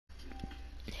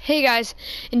Hey guys,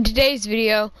 in today's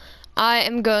video I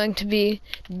am going to be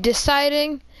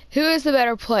deciding who is the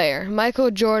better player, Michael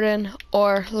Jordan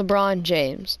or LeBron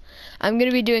James. I'm going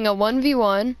to be doing a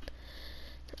 1v1,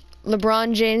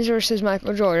 LeBron James versus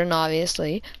Michael Jordan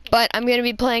obviously, but I'm going to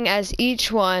be playing as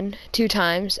each one 2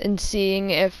 times and seeing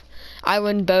if I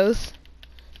win both.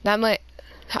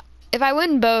 If I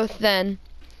win both, then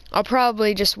I'll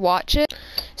probably just watch it.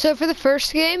 So for the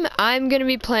first game, I'm going to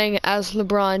be playing as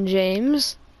LeBron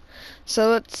James. So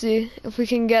let's see if we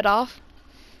can get off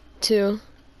to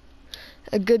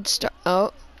a good start.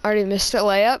 Oh, already missed a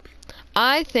layup.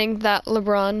 I think that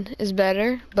LeBron is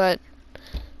better, but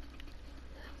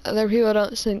other people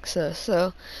don't think so.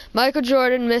 So Michael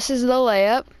Jordan misses the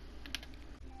layup.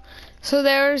 So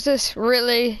there's this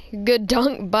really good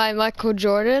dunk by Michael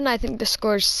Jordan. I think the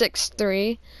score is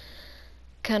 6-3.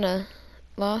 Kind of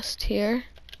lost here.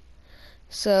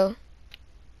 So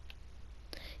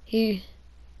he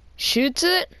shoots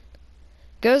it,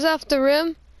 goes off the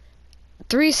rim,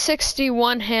 360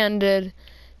 one-handed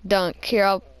dunk. Here,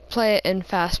 I'll play it in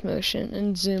fast motion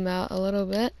and zoom out a little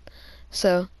bit.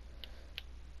 So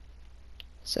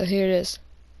here it is.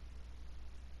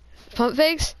 Pump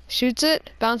fakes, shoots it,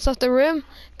 bounce off the rim,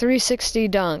 360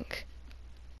 dunk.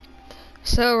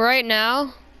 So right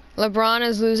now, LeBron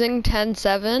is losing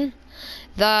 10-7.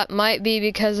 That might be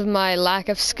because of my lack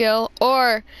of skill,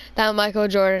 or that Michael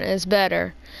Jordan is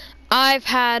better.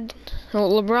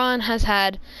 LeBron has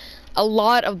had a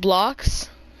lot of blocks,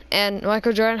 and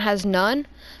Michael Jordan has none.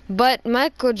 But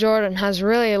Michael Jordan has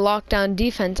really locked down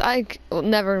defense.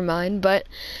 Never mind, but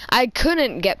I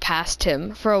couldn't get past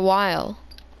him for a while.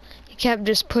 He kept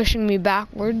just pushing me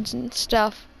backwards and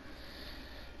stuff.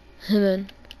 And then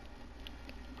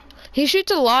he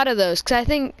shoots a lot of those, because I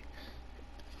think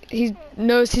he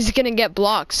knows he's gonna get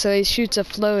blocked, so he shoots a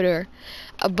floater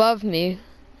above me.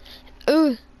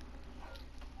 Ooh.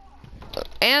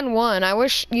 And one. I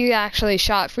wish you actually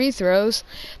shot free throws,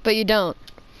 but you don't.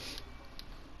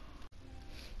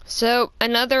 So,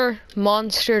 another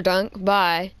monster dunk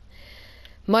by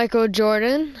Michael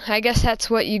Jordan. I guess that's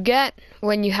what you get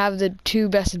when you have the 2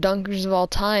 best dunkers of all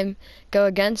time go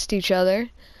against each other.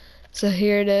 So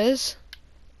here it is.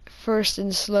 First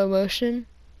in slow motion.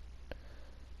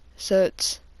 So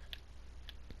it's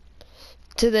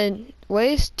to the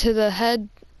waist, to the head,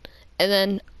 and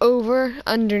then over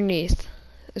underneath.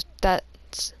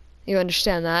 That's, you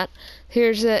understand that.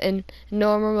 Here's it in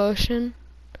normal motion.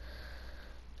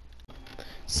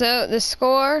 So the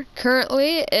score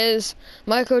currently is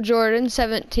Michael Jordan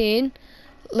 17,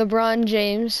 LeBron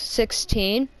James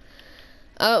 16.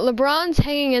 LeBron's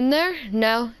hanging in there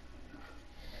now.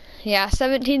 Yeah,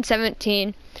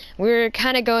 17-17. We were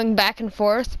kind of going back and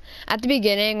forth at the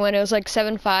beginning when it was like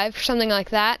 7-5 or something like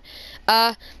that.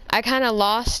 I kind of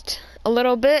lost a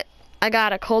little bit. I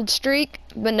got a cold streak,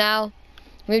 but now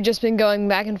we've just been going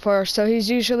back and forth. So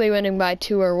he's usually winning by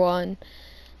 2 or 1.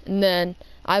 And then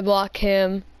I block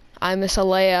him, I miss a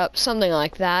layup, something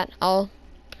like that.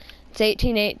 It's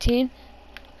 18-18.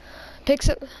 Picks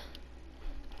up.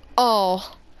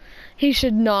 Oh, he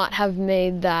should not have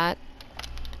made that.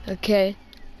 Okay.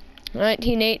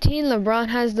 19-18, LeBron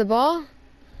has the ball.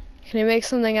 Can he make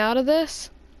something out of this?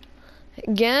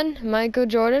 Again, Michael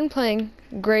Jordan playing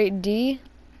great D.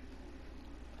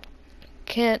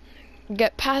 Can't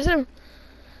get past him.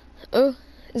 Oh,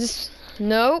 is this?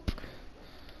 Nope.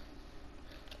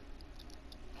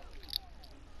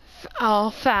 Oh,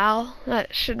 foul.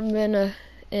 That should have been a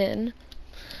in.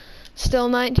 Still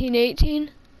 19-18.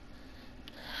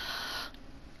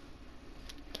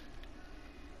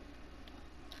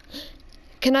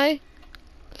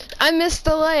 I missed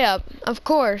the layup, of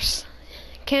course.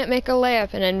 Can't make a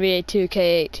layup in NBA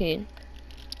 2K18.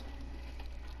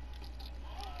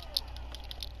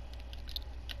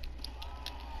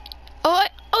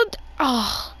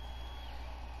 Oh.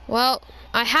 Well,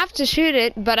 I have to shoot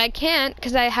it, but I can't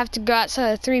because I have to go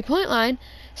outside the 3-point line,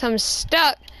 so I'm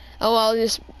stuck. Oh, well, I'll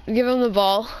just give him the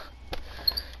ball.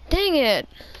 Dang it.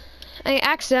 I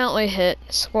accidentally hit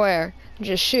square.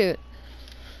 Just shoot.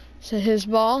 So his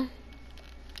ball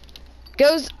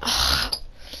goes.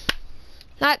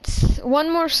 That's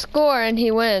one more score and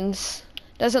he wins.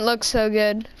 Doesn't look so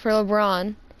good for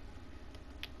LeBron.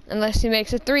 Unless he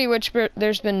makes a 3, which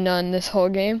there's been none this whole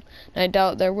game. And I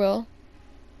doubt there will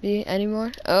be any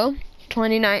more. Oh,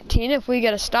 2019. If we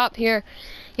get a stop here,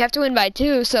 you have to win by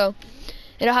 2, so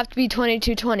it'll have to be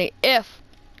 22-20 if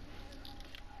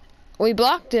we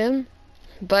blocked him.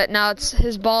 But now it's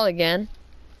his ball again.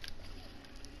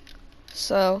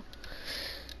 So,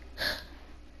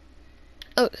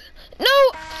 oh, no!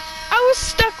 I was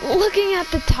stuck looking at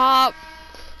the top.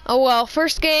 Oh well,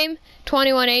 first game,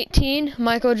 21-18,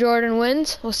 Michael Jordan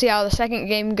wins. We'll see how the second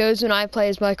game goes when I play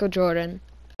as Michael Jordan.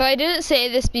 So I didn't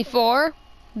say this before,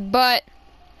 but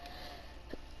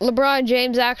LeBron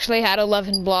James actually had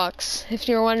 11 blocks, if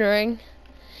you're wondering.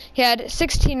 He had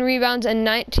 16 rebounds and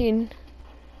 18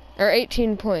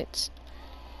 points.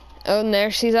 Oh, and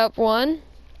there she's up 1.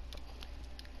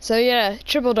 So yeah,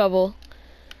 triple-double.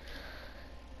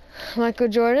 Michael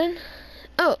Jordan.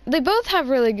 Oh, they both have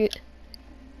really good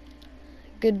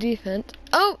defense.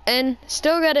 Oh, and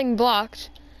still getting blocked.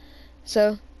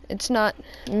 So it's not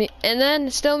me. And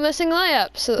then still missing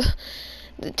layups. So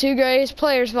the two greatest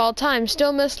players of all time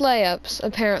still miss layups,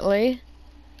 apparently.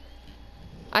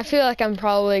 I feel like I'm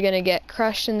probably going to get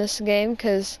crushed in this game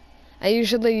because I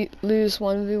usually lose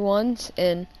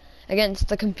 1v1s against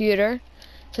the computer.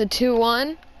 So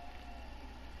 2-1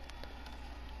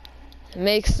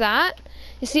 makes that.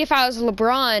 You see, if I was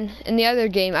LeBron in the other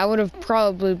game, I would have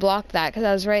probably blocked that because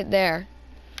I was right there.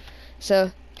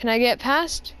 So, can I get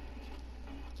past?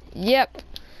 Yep.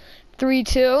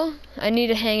 3-2. I need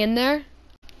to hang in there.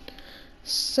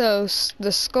 So,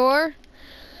 the score,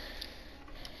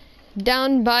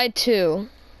 down by 2.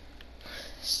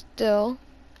 Still.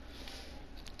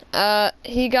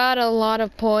 He got a lot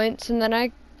of points, and then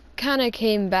I kind of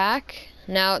came back.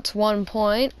 Now it's 1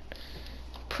 point.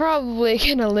 Probably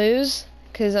gonna lose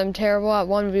because I'm terrible at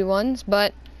 1v1s,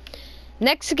 but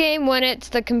next game, when it's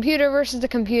the computer versus the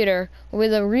computer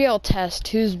with a real test,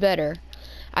 who's better?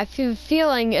 I feel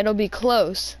feeling it'll be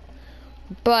close,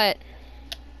 but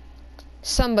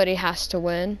somebody has to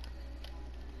win.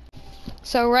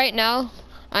 So right now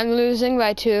I'm losing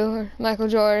by 2, or Michael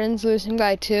Jordan's losing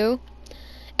by 2.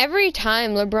 Every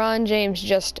time LeBron James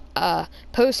just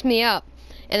posts me up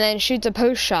and then shoots a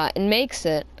post shot and makes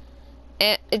it.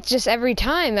 And it's just every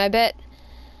time. I bet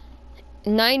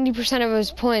 90% of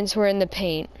his points were in the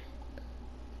paint.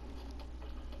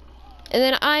 And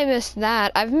then I missed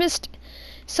that. I've missed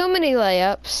so many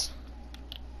layups.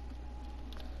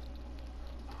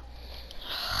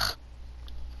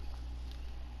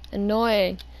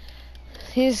 Annoying.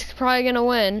 He's probably gonna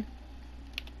win.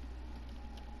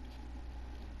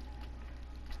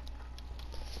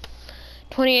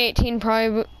 '18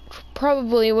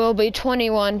 probably will be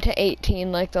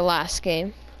 21-18 like the last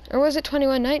game. Or was it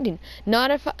 21-19? Not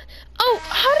if I... Oh,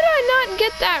 how did I not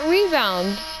get that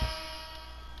rebound?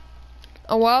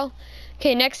 Oh well.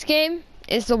 Okay, next game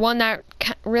is the one that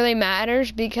really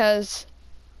matters because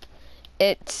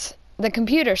it's the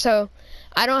computer. So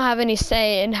I don't have any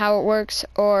say in how it works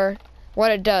or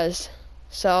what it does.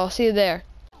 So I'll see you there.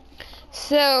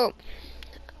 So,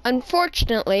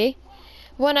 unfortunately,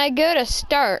 when I go to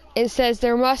start, it says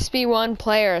there must be 1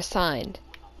 player assigned.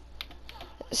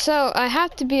 So I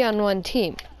have to be on 1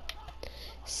 team.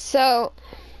 So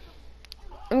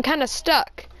I'm kind of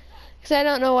stuck because I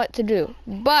don't know what to do.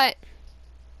 But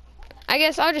I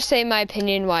guess I'll just say my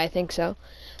opinion why I think so.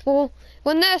 Well,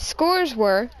 when the scores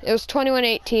were, it was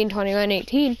 21-18,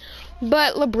 21-18.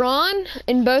 But LeBron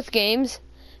in both games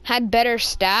had better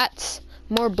stats,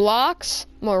 more blocks,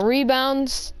 more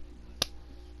rebounds.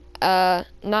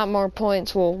 Not more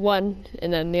points, well, 1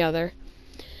 and then the other.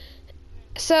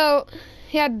 So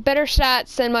he had better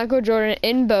stats than Michael Jordan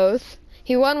in both.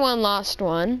 He won 1, lost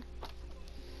 1.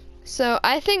 So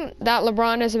I think that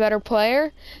LeBron is a better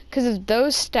player because of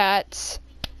those stats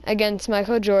against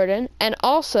Michael Jordan. And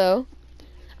also,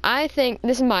 I think,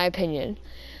 this is my opinion,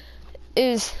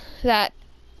 is that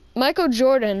Michael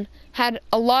Jordan had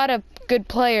a lot of good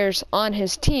players on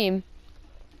his team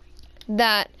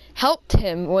that helped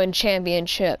him win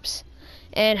championships.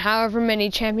 And however many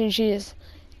championships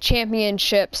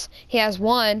he has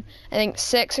won, I think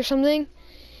 6 or something,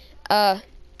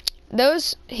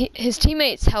 his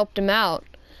teammates helped him out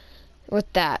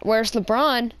with that. Whereas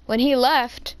LeBron, when he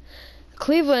left,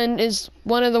 Cleveland is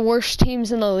one of the worst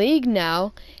teams in the league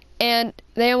now, and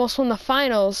they almost won the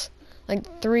finals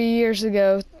like 3 years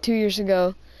ago, 2 years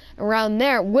ago, around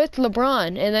there with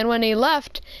LeBron. And then when he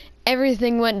left,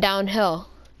 everything went downhill.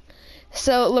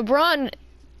 So LeBron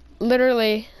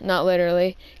not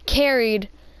literally, carried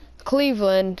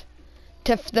Cleveland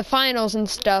to the finals and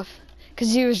stuff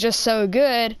because he was just so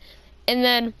good. And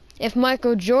then if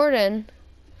Michael Jordan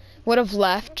would have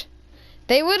left,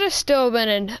 they would have still been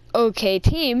an okay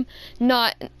team,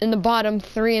 not in the bottom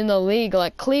 3 in the league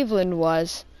like Cleveland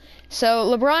was. So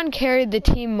LeBron carried the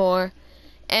team more,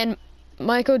 and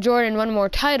Michael Jordan won more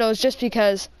titles just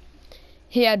because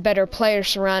he had better players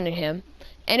surrounding him.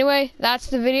 Anyway, that's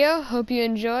the video. Hope you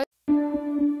enjoyed.